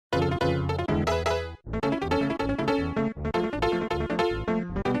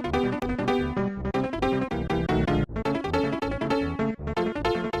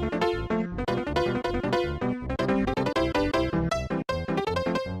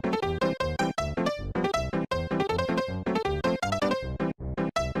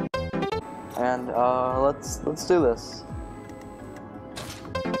and let's do this.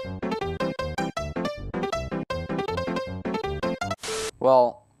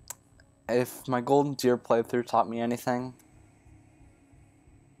 Well, if my Golden Deer playthrough taught me anything,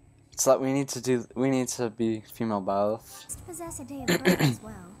 it's that we need to be female both. Possess a day of birth as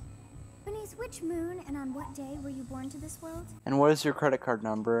well. Beneath which moon and on what day were you born to this world? And what is your credit card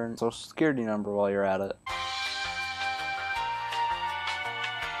number and social security number while you're at it?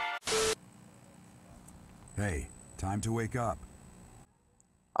 Hey, time to wake up.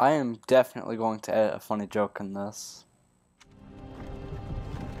 I am definitely going to edit a funny joke in this.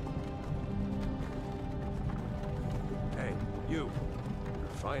 Hey, you're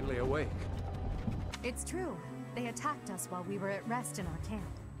finally awake. It's true. They attacked us while we were at rest in our camp.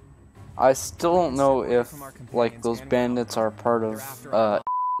 I still don't know if, like, those bandits are part of,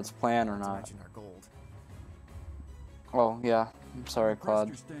 its plan or not. Oh, yeah. I'm sorry,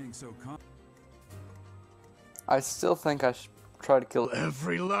 Claude. I still think I should try to kill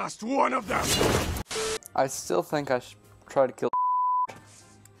Every last one of them! I still think I should try to kill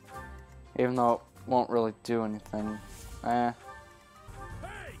even though it won't really do anything. Hey!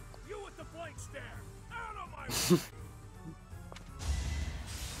 You with the blank stare! Out of my way!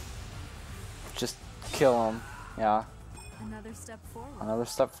 Just kill him. Yeah. Another step forward. Another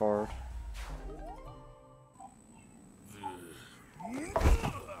step forward.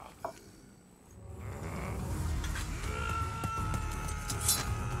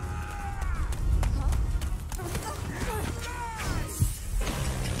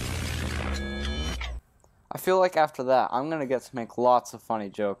 I feel like after that, I'm gonna get to make lots of funny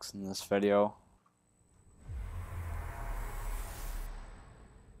jokes in this video.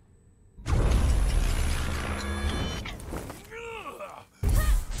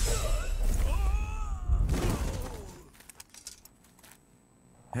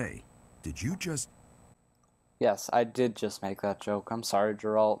 Hey, did you just... Yes, I did just make that joke. I'm sorry,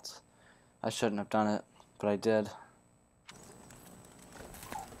 Geralt. I shouldn't have done it, but I did.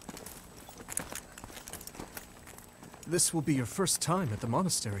 This will be your first time at the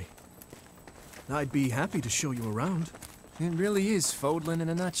monastery. I'd be happy to show you around. It really is Fodlan in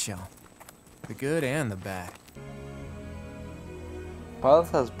a nutshell. The good and the bad. Violet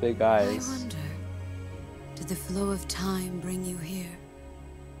has big I eyes. wonder, did the flow of time bring you here?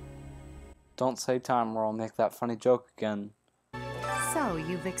 Don't say time or I'll make that funny joke again. So,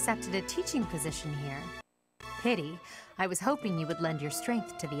 you've accepted a teaching position here. Pity. I was hoping you would lend your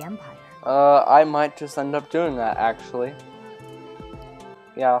strength to the Empire. I might just end up doing that, actually.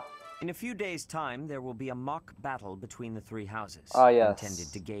 Yeah. In a few days' time, there will be a mock battle between the three houses. Ah, yes.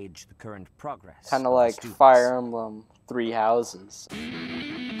 Intended to gauge the current progress. Kinda of the like students. Fire Emblem Three Houses.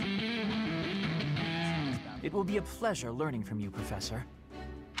 It will be a pleasure learning from you, Professor.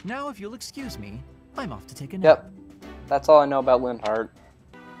 Now, if you'll excuse me, I'm off to take a nap. Yep. That's all I know about Linhardt.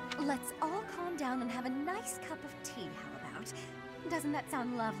 Let's all calm down and have a nice cup of tea, how about? Doesn't that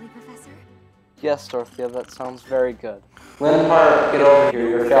sound lovely, Professor? Yes, Dorothea, that sounds very good. Linhardt, get over here,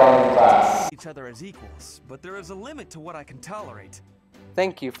 you're failing class. Each other as equals, but there is a limit to what I can tolerate.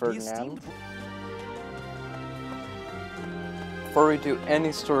 Thank you, Ferdinand. Before we do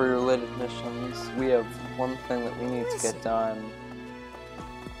any story-related missions, we have one thing that we need to get done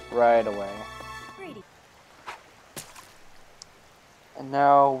right away. Brady. And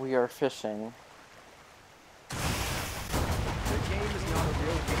now we are fishing. The game is not a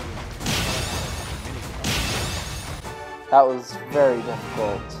real game. That was very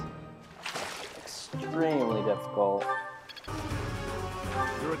difficult. Extremely difficult.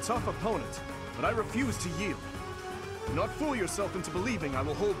 You're a tough opponent, but I refuse to yield. Do not fool yourself into believing I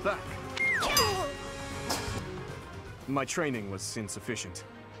will hold back. My training was insufficient.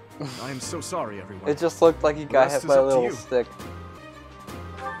 I am so sorry, everyone. It just looked like he got rest hit by is a up to little you. stick.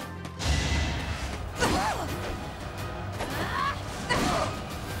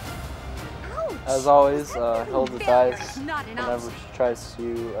 As always, Hilda dies whenever she tries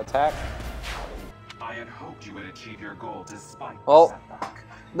to attack. I had hoped you would achieve your goal despite Well, the setback.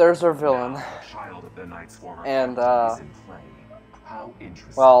 there's our villain. Now, a child of the Knight's former And, captain is in play. How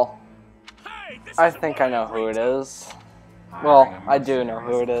interesting. Well, I think I know who it is. Well, I do know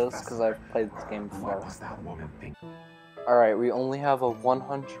who it is, because I've played this game before. What was that woman thinking? Alright, we only have a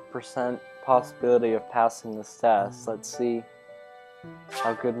 100% possibility of passing this test. Let's see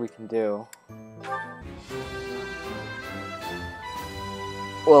how good we can do.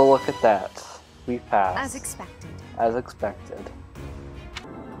 Well, look at that. We passed. As expected. As expected.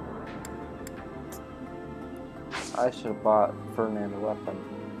 I should have bought Ferdinand a weapon.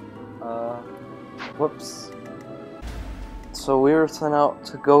 Whoops. So we were sent out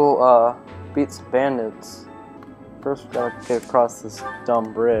to go, beat some bandits. First, we gotta get across this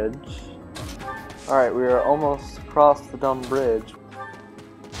dumb bridge. Alright, we are almost across the dumb bridge.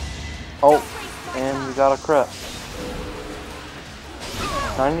 Oh, and we got a crit.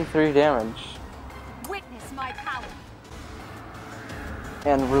 93 damage. Witness my power.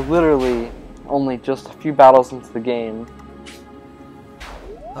 And we're literally only just a few battles into the game.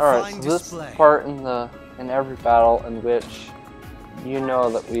 Alright, so this is part in every battle in which you know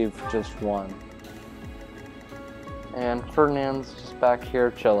that we've just won. And Ferdinand's just back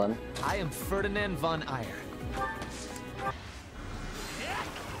here chilling. I am Ferdinand von Aegir.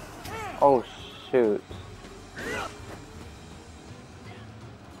 Oh shoot.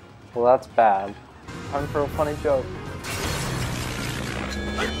 Well, that's bad. Time for a funny joke.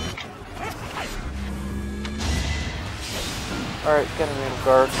 Alright, get him in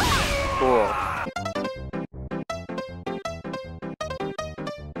guard. Cool.